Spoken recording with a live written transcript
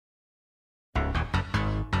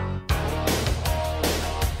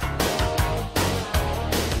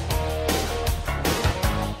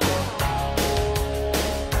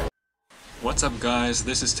What's up guys,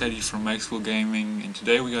 this is Teddy from Maxwell Gaming, and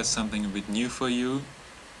today we got something a bit new for you.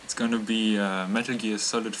 It's gonna be Metal Gear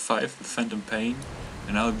Solid 5 The Phantom Pain,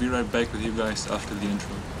 and I'll be right back with you guys after the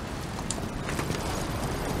intro.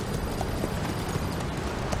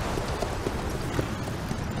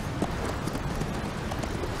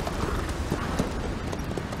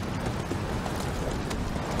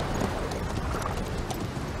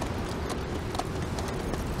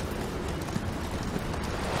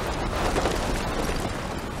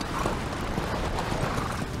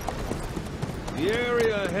 The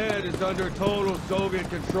area ahead is under total Soviet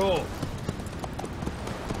control.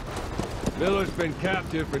 Miller's been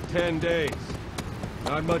captive for 10 days.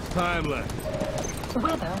 Not much time left.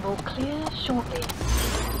 Weather will clear shortly.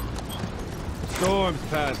 Storm's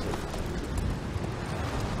passing.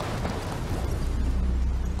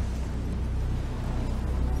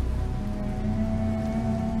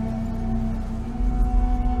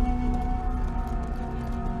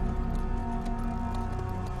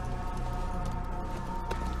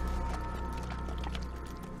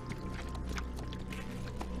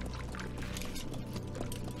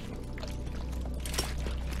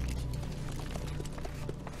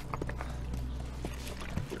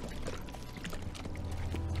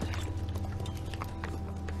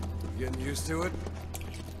 Getting used to it?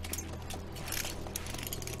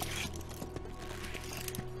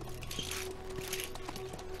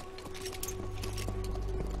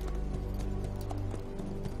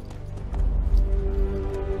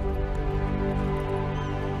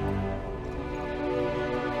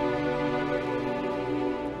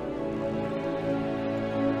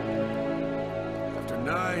 After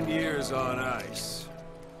 9 years on ice,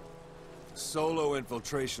 solo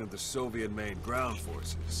infiltration of the Soviet main ground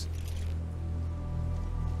forces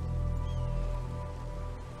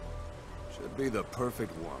should be the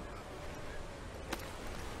perfect one.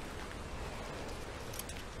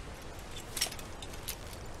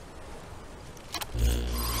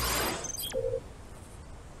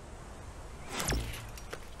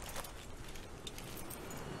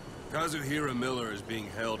 Kazuhira Miller is being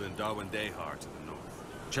held in Dawandehar to the north.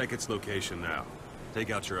 Check its location now. Take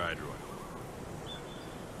out your iDroid.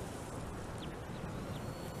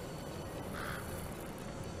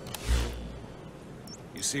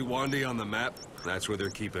 You see Wandi on the map? That's where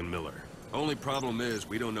they're keeping Miller. Only problem is,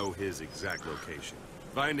 we don't know his exact location.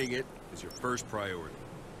 Finding it is your first priority.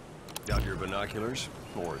 Got your binoculars?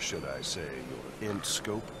 Or should I say, your int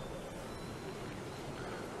scope?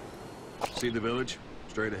 See the village?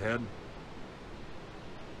 Straight ahead?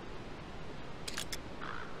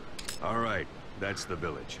 Alright, that's the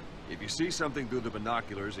village. If you see something through the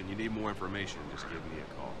binoculars and you need more information, just give me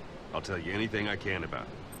a call. I'll tell you anything I can about it.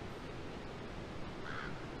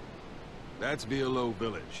 That's Violo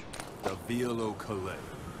Village, the Violo Calais.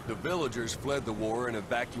 The villagers fled the war and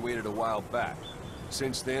evacuated a while back.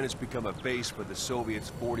 Since then, it's become a base for the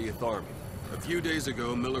Soviets' 40th Army. A few days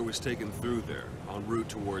ago, Miller was taken through there, en route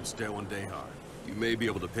towards Dawandehar. You may be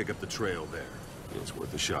able to pick up the trail there. It's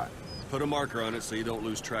worth a shot. Put a marker on it so you don't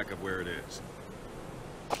lose track of where it is.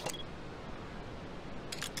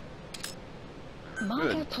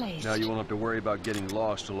 Marker placed. Now you won't have to worry about getting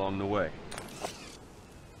lost along the way.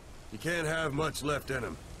 He can't have much left in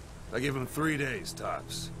him. I give him 3 days,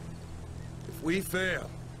 tops. If we fail,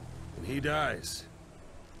 and he dies,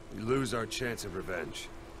 we lose our chance of revenge.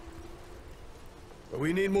 But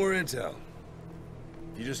we need more intel.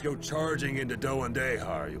 If you just go charging into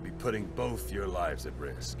Dawandehar, you'll be putting both your lives at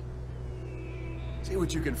risk. See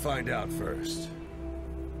what you can find out first.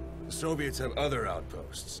 The Soviets have other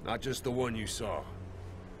outposts, not just the one you saw.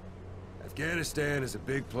 Afghanistan is a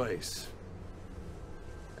big place.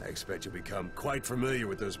 I expect you'll become quite familiar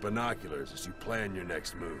with those binoculars as you plan your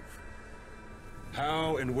next move.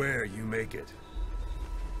 How and where you make it,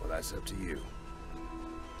 well, that's up to you.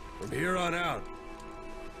 From here on out,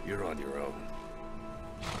 you're on your own.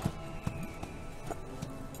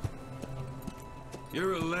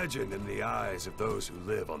 You're a legend in the eyes of those who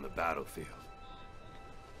live on the battlefield.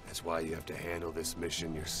 That's why you have to handle this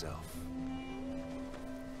mission yourself.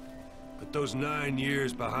 Put those 9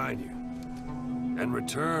 years behind you, and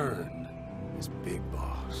return as Big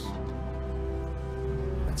Boss.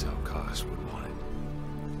 That's how Koss would want it.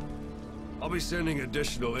 I'll be sending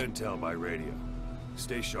additional intel by radio.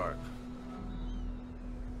 Stay sharp.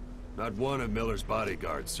 Not one of Miller's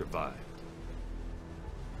bodyguards survived.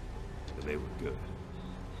 And they were good.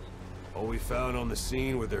 All we found on the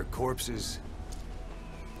scene were their corpses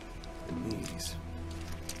and knees.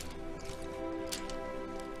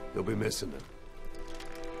 You'll be missing them.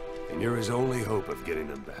 And you're his only hope of getting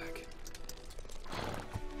them back.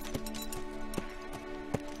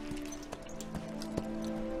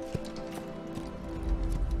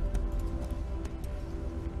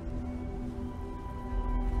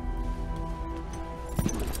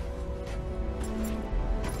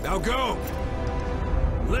 Now go!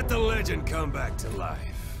 Let the legend come back to life.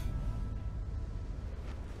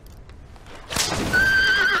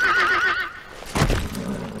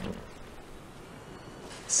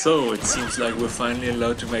 So it seems like we're finally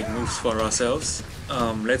allowed to make moves for ourselves.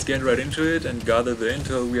 Let's get right into it and gather the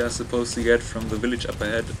intel we are supposed to get from the village up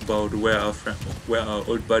ahead about where our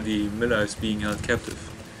old buddy Miller is being held captive.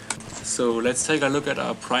 So let's take a look at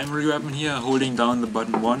our primary weapon here, holding down the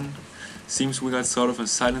button 1. Seems we got sort of a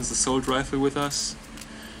silenced assault rifle with us.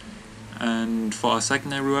 And for our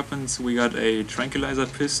secondary weapons we got a tranquilizer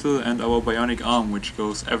pistol and our bionic arm, which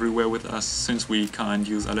goes everywhere with us since we can't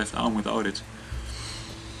use our left arm without it.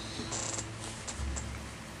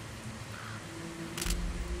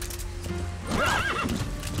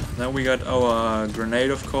 Now we got our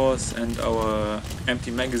grenade, of course, and our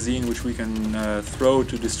empty magazine, which we can throw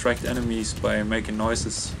to distract enemies by making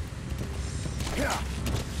noises.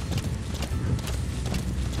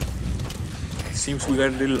 Seems we got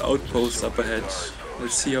a little outpost up ahead.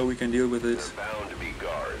 Let's see how we can deal with it.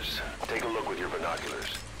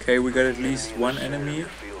 Okay, we got at least one enemy.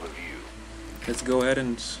 Let's go ahead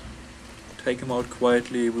and take him out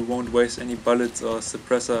quietly. We won't waste any bullets or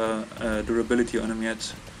suppressor durability on him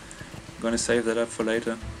yet. Gonna save that up for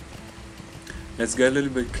later. Let's get a little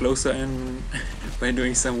bit closer in by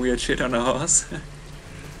doing some weird shit on a horse.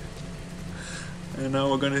 And now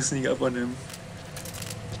we're gonna sneak up on him.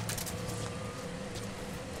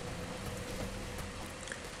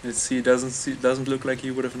 Let's see, doesn't look like he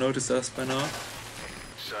would have noticed us by now.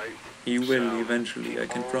 He will eventually, I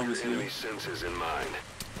can promise you.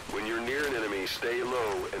 When you're near an enemy, stay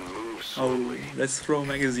low and move slowly. Oh, let's throw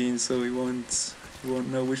magazines so he won't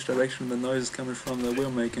know which direction the noise is coming from that we're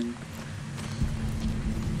making.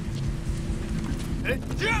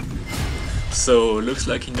 So looks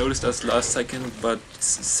like he noticed us last second, but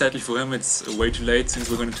sadly for him it's way too late since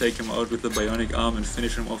we're going to take him out with the bionic arm and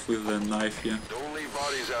finish him off with a knife here. Don't leave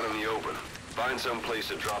bodies out in the open. Find some place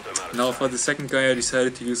to drop them out of Now for the second guy I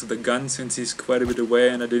decided to use the gun since he's quite a bit away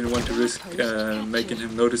and I didn't want to risk making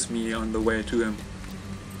him notice me on the way to him.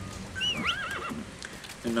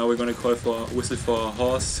 And now we're gonna whistle for a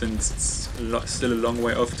horse since it's still a long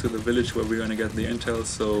way off to the village where we're gonna get the intel,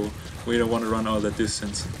 so we don't want to run all that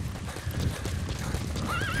distance.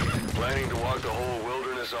 Planning to walk the whole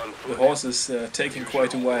wilderness on foot. The horse is taking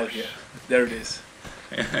quite a while here. There it is.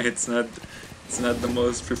 It's not the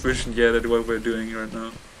most proficient yet at what we're doing right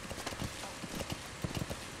now.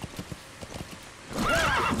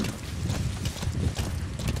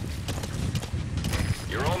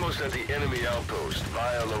 You're almost at the enemy outpost,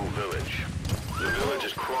 Vialo Village. The village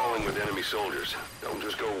is crawling with enemy soldiers. Don't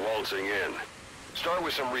just go waltzing in. Start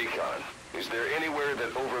with some recon. Is there anywhere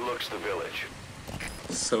that overlooks the village?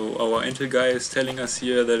 So our intel guy is telling us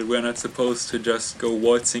here that we're not supposed to just go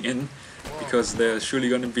waltzing in, because there's surely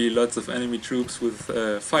going to be lots of enemy troops with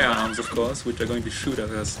firearms, of course, which are going to shoot at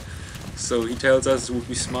us. So he tells us it would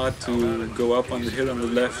be smart to go up on the hill on the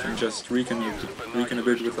left and just recon a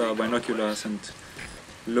bit with our binoculars and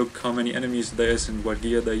look how many enemies there is and what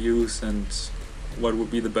gear they use and what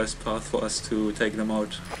would be the best path for us to take them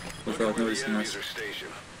out without noticing us.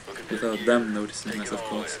 Without them noticing us, of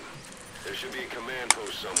course.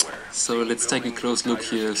 So let's take a close look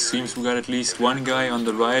here. Seems we got at least one guy on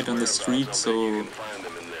the right on the street, so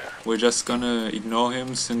we're just gonna ignore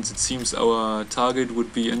him since it seems our target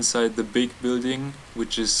would be inside the big building,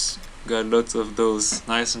 which is got lots of those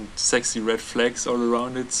nice and sexy red flags all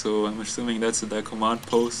around it, so I'm assuming that's their command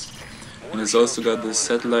post. And it's also got the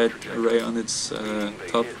satellite array on its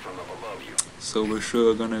top, so we're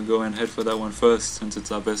sure gonna go and head for that one first since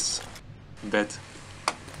it's our best bet.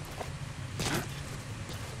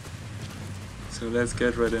 So let's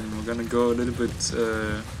get right in. We're gonna go a little bit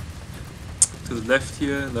to the left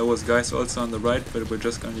here. There was guys also on the right, but we're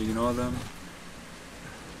just gonna ignore them.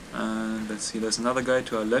 And let's see, there's another guy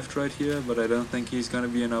to our left right here, but I don't think he's gonna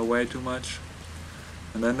be in our way too much.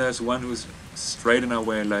 And then there's one who's straight in our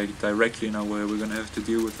way, like directly in our way. We're gonna have to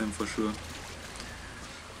deal with him for sure.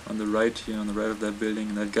 On the right here, on the right of that building.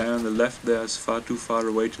 And that guy on the left there is far too far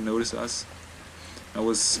away to notice us. I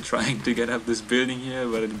was trying to get up this building here,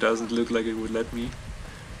 but it doesn't look like it would let me.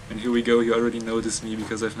 And here we go, he already noticed me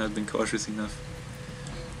because I've not been cautious enough.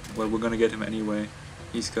 Well, we're gonna get him anyway.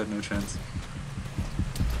 He's got no chance.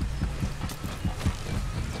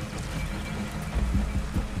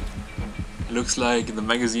 Looks like the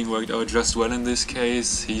magazine worked out just well in this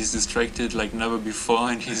case. He's distracted like never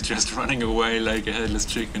before and he's just running away like a headless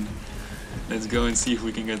chicken. Let's go and see if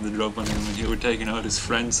we can get the drop on him. And here we're taking out his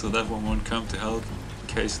friend, so that one won't come to help in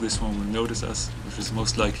case this one will notice us, which is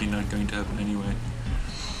most likely not going to happen anyway.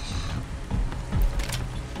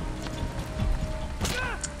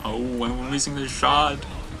 Oh, and we're missing the shot.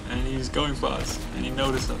 And he's going for us. And he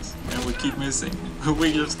noticed us. And we keep missing.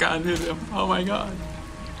 We just can't hit him. Oh my god.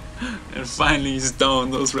 And finally he's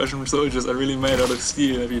down. Those Russian soldiers are really made out of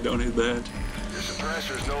steel if you don't hit the head. Your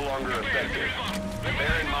suppressor is no longer effective.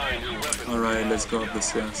 Bear in mind your weapons. Alright, let's go up the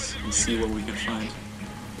stairs and see what we can find.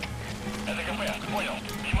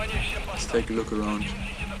 Let's take a look around.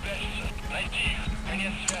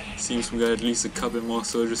 Seems we got at least a couple more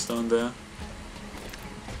soldiers down there.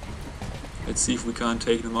 Let's see if we can't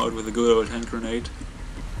take them out with a good old hand grenade.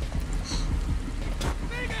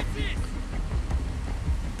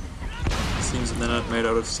 Seems they're not made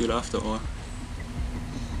out of steel after all.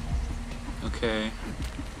 Okay.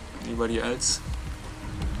 Anybody else?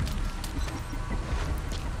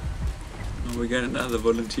 Oh, we got another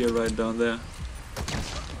volunteer right down there.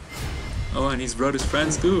 Oh, and he's brought his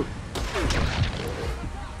friends too.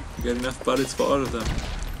 We got enough bullets for all of them.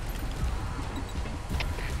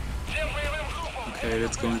 Okay,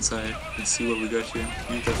 let's go inside and see what we got here.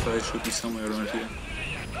 Interface should be somewhere around here.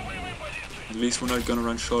 At least we're not gonna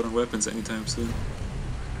run short on weapons anytime soon.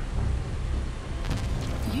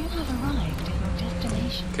 You have arrived at your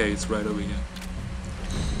destination. Okay, it's right over here.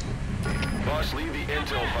 Boss, leave the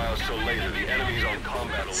intel files till later. The enemy's on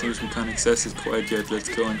combat alert. Seems we can't access it quite yet. Let's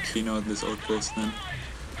go and clean out this outpost then.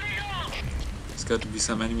 There's got to be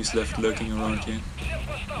some enemies left lurking around here.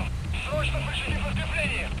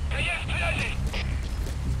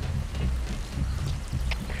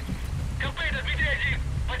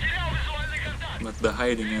 But they're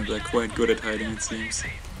hiding and they're quite good at hiding, it seems.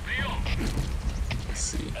 Let's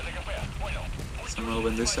see. Somewhere over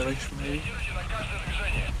in this direction maybe?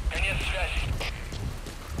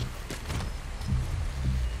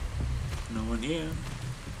 No one here.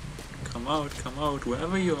 Come out,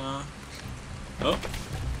 wherever you are. Oh.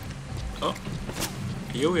 Oh.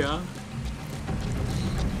 Here we are.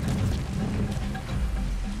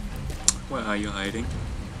 Where are you hiding?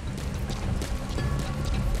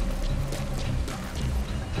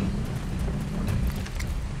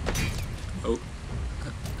 Oh.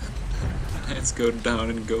 Let's go down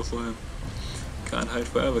and go for him. Can't hide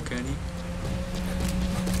forever, can he?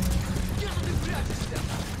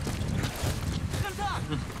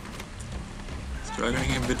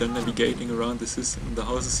 Struggling a bit on navigating around the system, the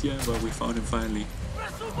houses here, but we found him finally.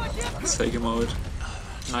 Let's take him out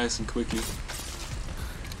nice and quickly.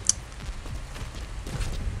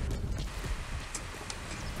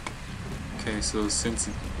 Okay, so since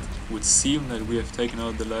it would seem that we have taken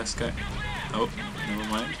out the last guy... Oh, never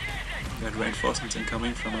mind. We had reinforcements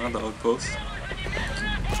incoming from another outpost.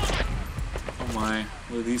 Oh my,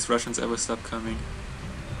 will these Russians ever stop coming?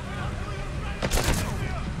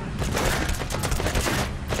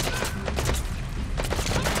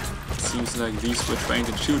 Seems like these were trained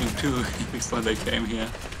in shooting too before they came here.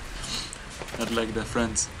 Not like their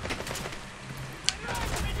friends.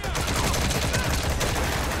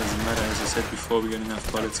 Doesn't matter, as I said before, we get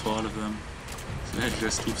enough bullets for all of them. So let's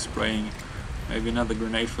just keep spraying. Maybe another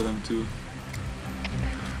grenade for them too.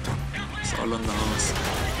 It's all on the house.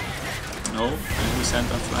 No, and we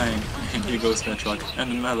sent on flying. And here goes that truck.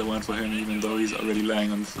 And another one for him, even though he's already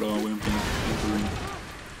lying on the floor, whimpering.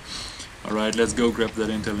 Alright, let's go grab that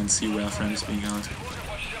intel and see where our friend is being held.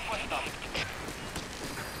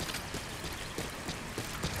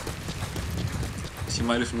 As you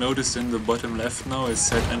might have noticed in the bottom left now, it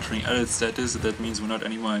said entering adult status. That means we're not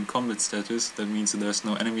anymore in combat status. That means that there's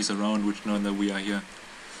no enemies around which know that we are here.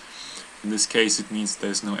 In this case it means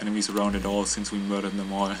there's no enemies around at all since we murdered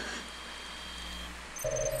them all.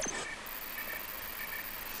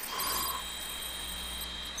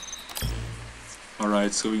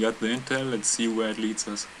 Alright, so we got the intel, let's see where it leads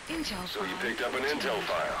us. So you picked up an intel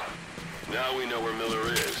file. Now we know where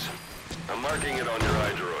Miller is. I'm marking it on your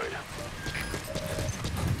iDroid.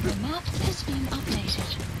 The map has been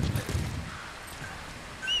updated.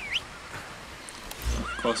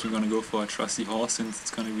 Of course we're gonna go for a trusty horse since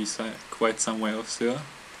it's gonna be quite some way off still.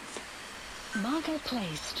 Marker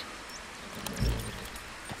placed.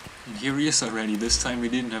 And here he is already. This time we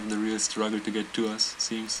didn't have the real struggle to get to us, it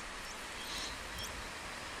seems.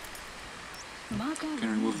 Marker. Can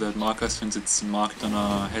remove that marker since it's marked on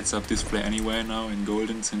our heads-up display anyway now in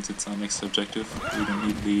golden, since it's our next objective. We don't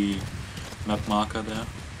need the map marker there,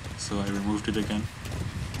 so I removed it again.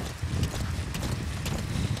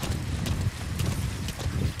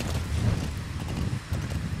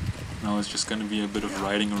 Now it's just gonna be a bit of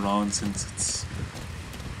riding around since it's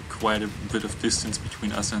quite a bit of distance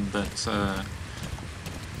between us and that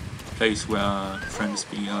place where our friend is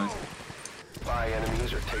being held. Buy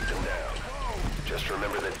enemies or take them down. Just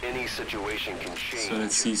remember that any situation can change. So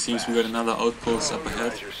let's see, seems we got another outpost up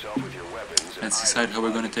ahead. Let's decide how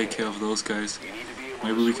we're gonna take care of those guys.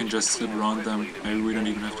 Maybe we can just slip around them, maybe we don't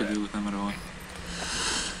even have to deal with them at all.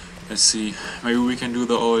 Let's see, maybe we can do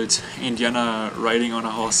the old Indiana riding on a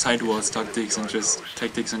horse sidewalls tactics and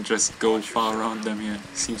just go far around them here.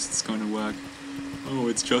 Seems it's going to work. Oh,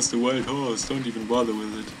 it's just a wild horse, don't even bother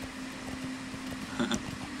with it.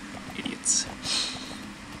 Idiots.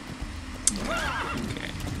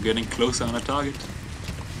 Okay, getting closer on a target.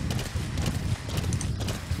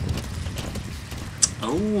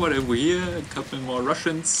 Oh, what have we here? A couple more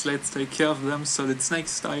Russians, let's take care of them Solid Snake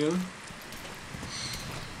style.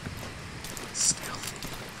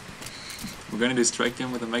 We're gonna distract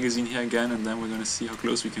them with a magazine here again, and then we're gonna see how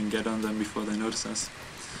close we can get on them before they notice us.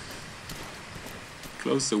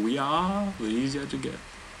 Closer we are, the easier to get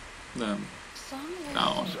them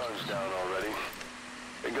down. Sun's down already.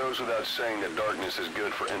 It goes without saying that darkness is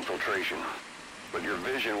good for infiltration, but your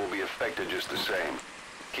vision will be affected just the same.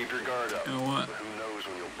 Keep your guard up. You know what? Who knows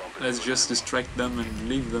when you'll bump into Let's just distract them and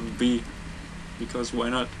leave them be. Because why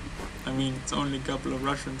not? I mean, it's only a couple of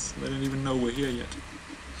Russians. They don't even know we're here yet.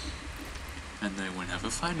 And they will never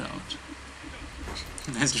find out.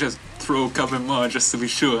 Let's just throw a couple more just to be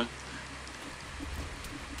sure.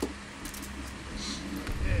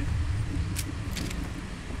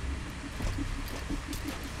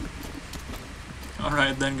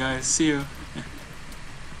 Alright then guys, see you.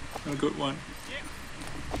 Have a good one.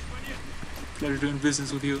 Pleasure doing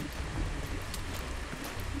business with you.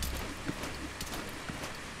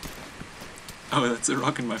 Oh, that's a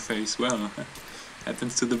rock in my face. Well,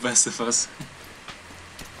 happens to the best of us.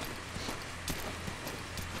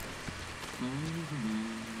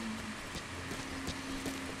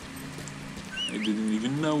 I didn't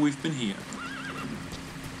even know we've been here.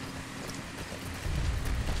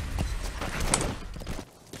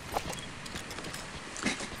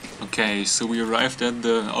 Okay, so we arrived at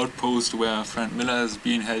the outpost where Frank Miller is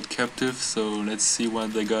being held captive, so let's see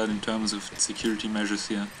what they got in terms of security measures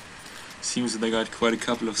here. Seems they got quite a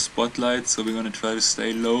couple of spotlights, so we're gonna try to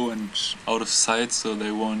stay low and out of sight so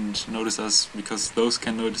they won't notice us, because those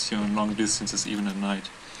can notice you on long distances even at night.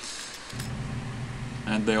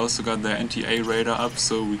 And they also got their NTA radar up,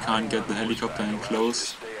 so we can't get the helicopter in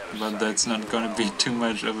close, but that's not gonna be too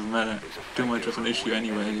much of an issue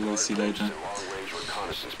anyway, you'll see later.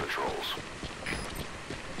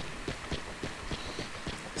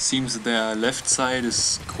 Seems their left side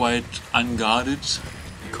is quite unguarded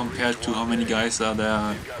compared to how many guys are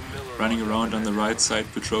there running around on the right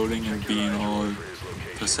side patrolling and being all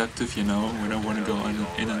perceptive, you know. We don't want to go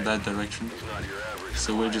in that direction,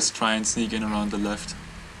 so we'll just try and sneak in around the left.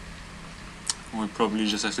 We'll probably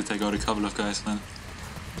just have to take out a couple of guys then.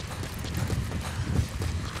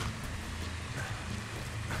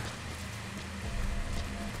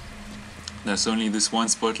 There's only this one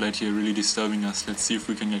spotlight here really disturbing us. Let's see if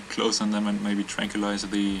we can get close on them and maybe tranquilize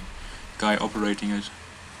the guy operating it.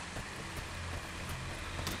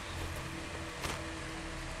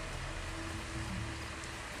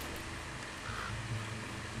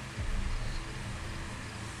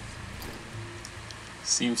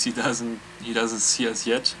 Seems he doesn't see us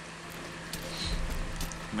yet.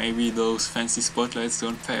 Maybe those fancy spotlights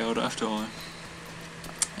don't pay out after all.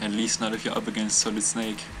 At least not if you're up against Solid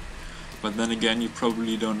Snake. But then again, you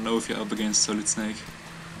probably don't know if you're up against Solid Snake.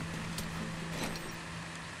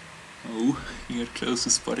 Oh, he got close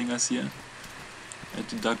to spotting us here. Had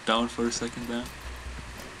to duck down for a second there.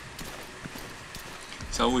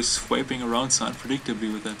 He's always swiping around so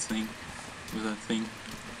unpredictably with that thing.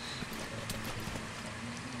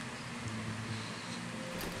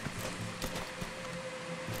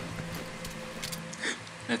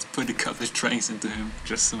 Let's put a couple of trains into him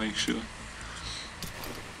just to make sure.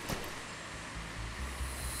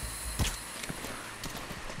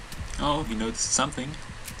 Oh, he noticed something.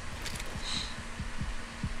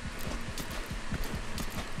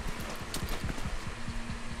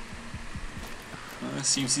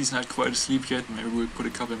 Seems he's not quite asleep yet. Maybe we'll put a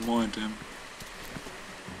couple more into him.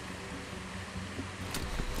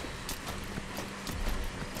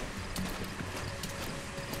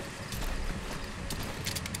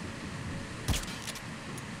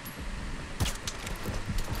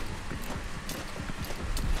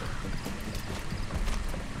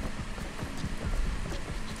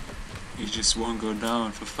 He just won't go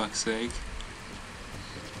down, for fuck's sake.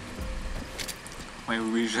 Maybe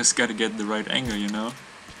we just gotta get the right angle, you know?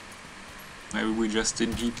 Maybe we just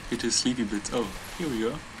didn't hit his sleepy bits. Oh, here we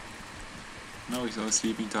go. Now he's all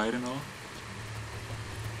sleeping tight and all.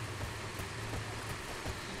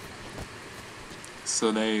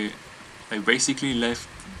 So they I basically left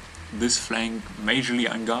this flank majorly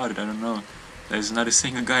unguarded. I don't know. There's not a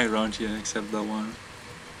single guy around here except that one.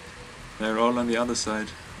 They're all on the other side.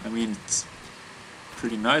 I mean, it's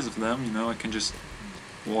pretty nice of them, you know. I can just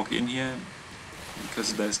walk in here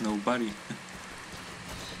because there's nobody.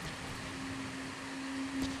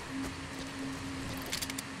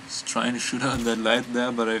 Just trying to shoot out that light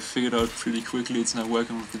there, but I figured out pretty quickly it's not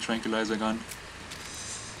working with the tranquilizer gun.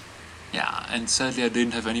 Yeah, and sadly I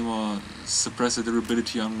didn't have any more suppressor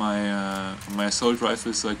durability on my assault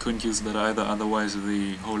rifle, so I couldn't use that either, otherwise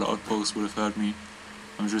the whole outpost would have hurt me.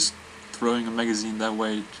 I'm just throwing a magazine that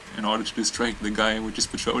way in order to distract the guy which is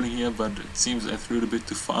patrolling here, but it seems I threw it a bit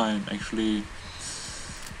too far and actually,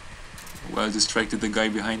 well, distracted the guy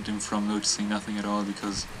behind him from noticing nothing at all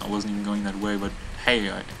because I wasn't even going that way, but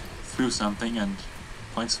hey, I threw something and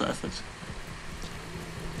points for effort.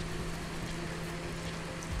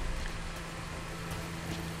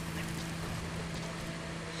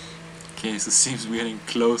 Okay, so it seems we're getting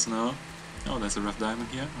close now. Oh, there's a rough diamond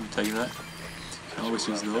here, I'll take that. I always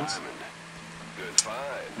use those.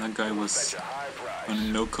 That guy was on a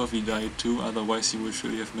no coffee diet too, otherwise he would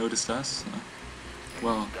surely have noticed us.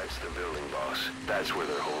 Well, That's the building, boss. That's where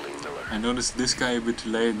they're holding Miller. I noticed this guy a bit too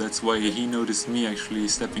late, that's why he noticed me actually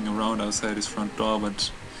stepping around outside his front door,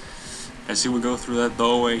 but as he will go through that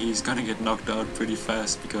doorway he's gonna get knocked out pretty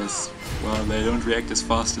fast because, well, they don't react as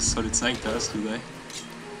fast as Solid Snake does, do they?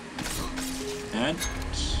 And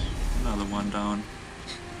another one down.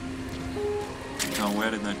 Now where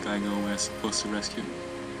did that guy go we're supposed to rescue?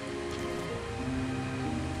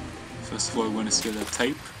 First of all we want to steal that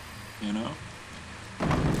tape, you know.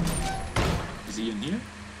 Is he in here?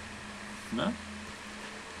 No?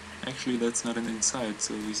 Actually that's not an inside,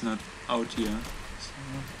 so he's not out here. So,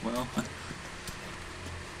 well,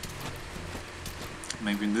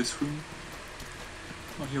 maybe in this room?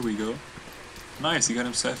 Oh, here we go. Nice, he got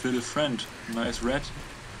himself a little friend. Nice rat.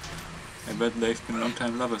 I bet they've been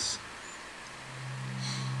long-time lovers.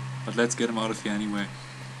 But let's get him out of here anyway.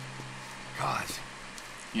 God.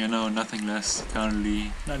 You know, nothing less,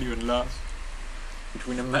 currently, not even love,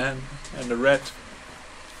 between a man and a rat.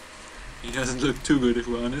 He doesn't look too good if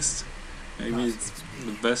we're honest. Maybe it's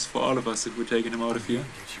the best for all of us if we're taking him out of here.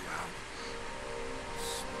 Get you out.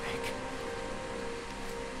 Snake.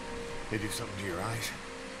 They do something to your eyes?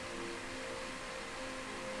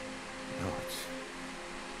 No,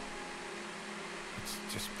 it's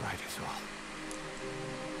just bright as all.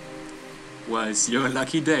 Well, it's your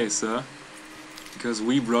lucky day, sir. Because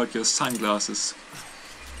we brought your sunglasses.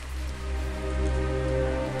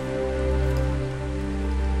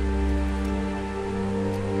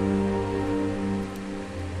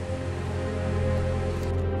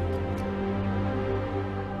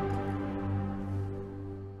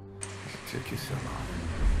 Took you so long.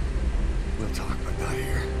 We'll talk, but not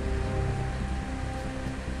here.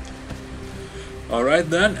 Alright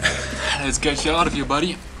then, let's get you out of here,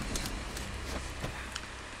 buddy.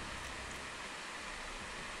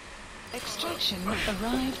 Extraction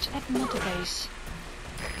arrived at Mother Base.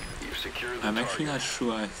 I'm actually not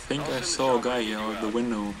sure. I think I saw a guy here out the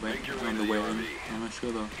window back on the way in. I'm not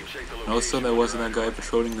sure though. And also there was that guy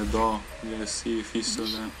patrolling the door. We're gonna see if he's still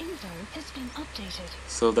there. Mission info has been updated.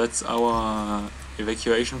 So that's our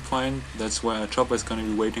evacuation point. That's where our chopper is gonna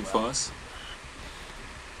be waiting for us.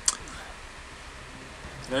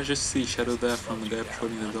 Did I just see Shadow there from the guy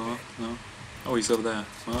patrolling the door? No? Oh, he's over there.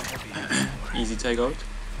 Well, easy takeout.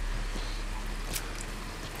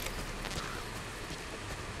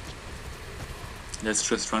 Let's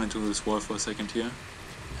just run into this wall for a second here.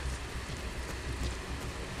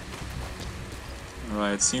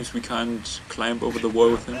 Alright, it seems we can't climb over the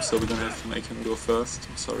wall with him, so we're gonna have to make him go first.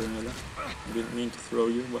 I'm sorry, Miller. I didn't mean to throw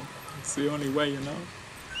you, but it's the only way, you know.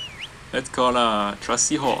 Let's call a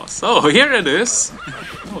trusty horse. Oh, here it is!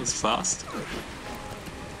 That was fast.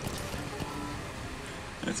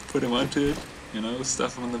 Let's put him onto it, you know,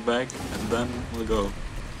 stuff him on the back, and then we'll go.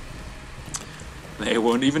 They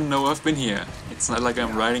won't even know I've been here. It's not like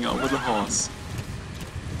I'm riding out with a horse.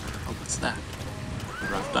 Oh, what's that?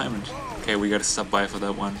 A rough diamond. Okay, we gotta stop by for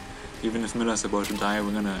that one. Even if Miller's about to die,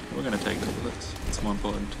 we're gonna take the bullets. It's more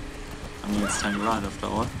important. I mean, it's time to run after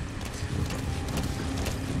all.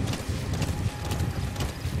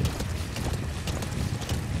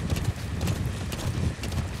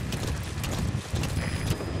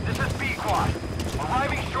 This is B-Quad.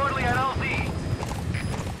 Arriving shortly at LZ.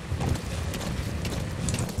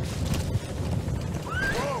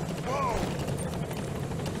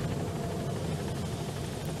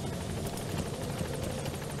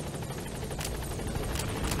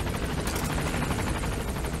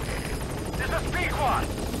 This is B-Quad.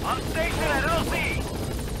 On station at LZ!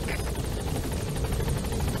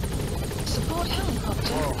 Support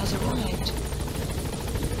helicopter has arrived.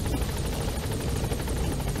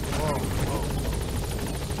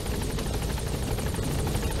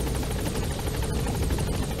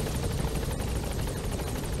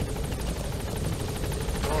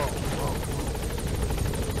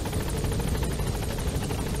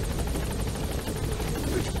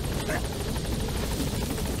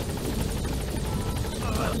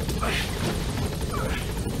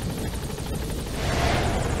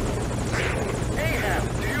 Ahab,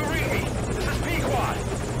 do you read me? This is Pequod.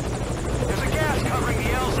 There's a gas covering the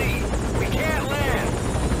LZ. We can't land.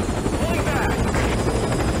 Pulling back.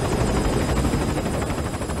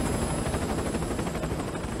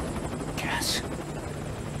 Gas.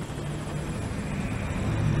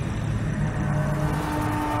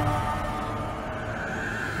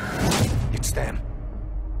 It's them.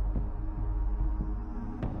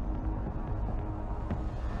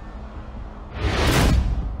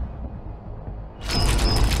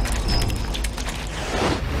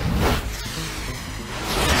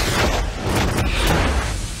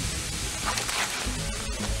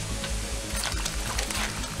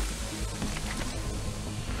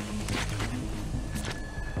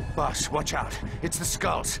 Boss, watch out. It's the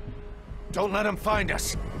Skulls. Don't let them find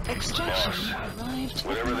us. Extraction Boss, arrived.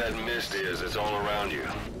 whatever that mist is, it's all around you.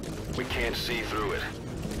 We can't see through it.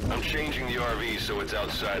 I'm changing the RV so it's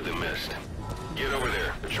outside the mist. Get over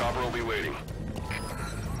there. The chopper will be waiting.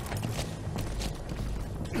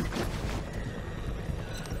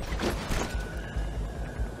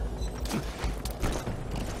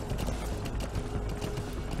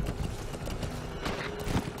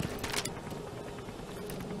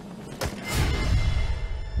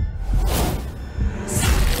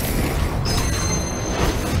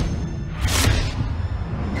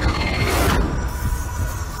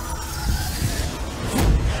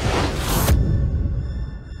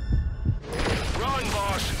 Run,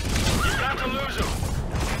 boss! You've got to lose him!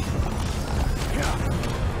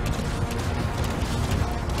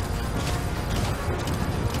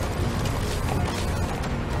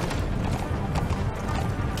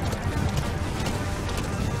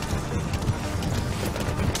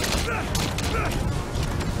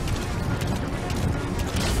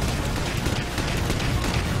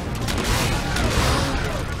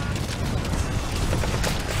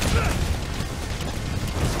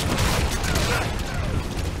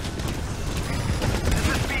 This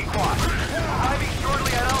is Pequod. Arriving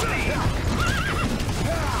shortly at LZ.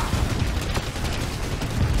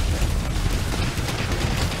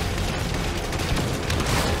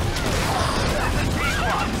 This is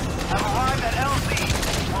Pequod. I've arrived at LZ.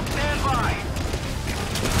 We'll stand by.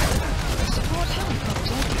 Support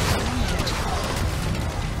helicopter has arrived.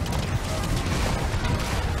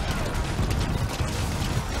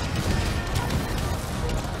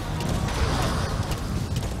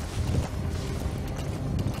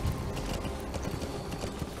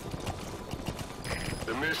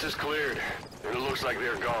 The mist is cleared, and it looks like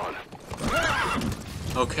they're gone.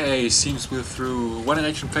 Okay, seems we're through one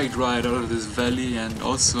action-packed ride out of this valley and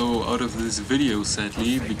also out of this video,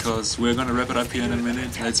 sadly, because we're gonna wrap it up here in a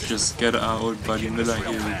minute. Let's just get our old buddy Miller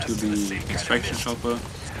here to the extraction chopper.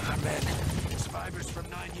 Survivors from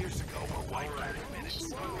 9 years ago were wiped out in minutes.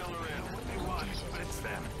 They wanted, but it's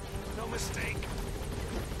them. No mistake.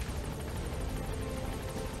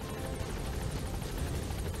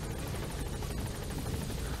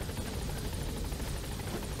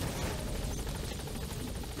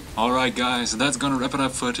 Alright guys, that's gonna wrap it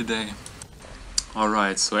up for today.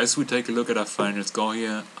 Alright, so as we take a look at our final score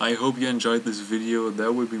here, I hope you enjoyed this video.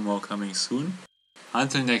 There will be more coming soon.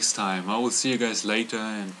 Until next time, I will see you guys later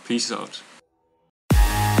and peace out.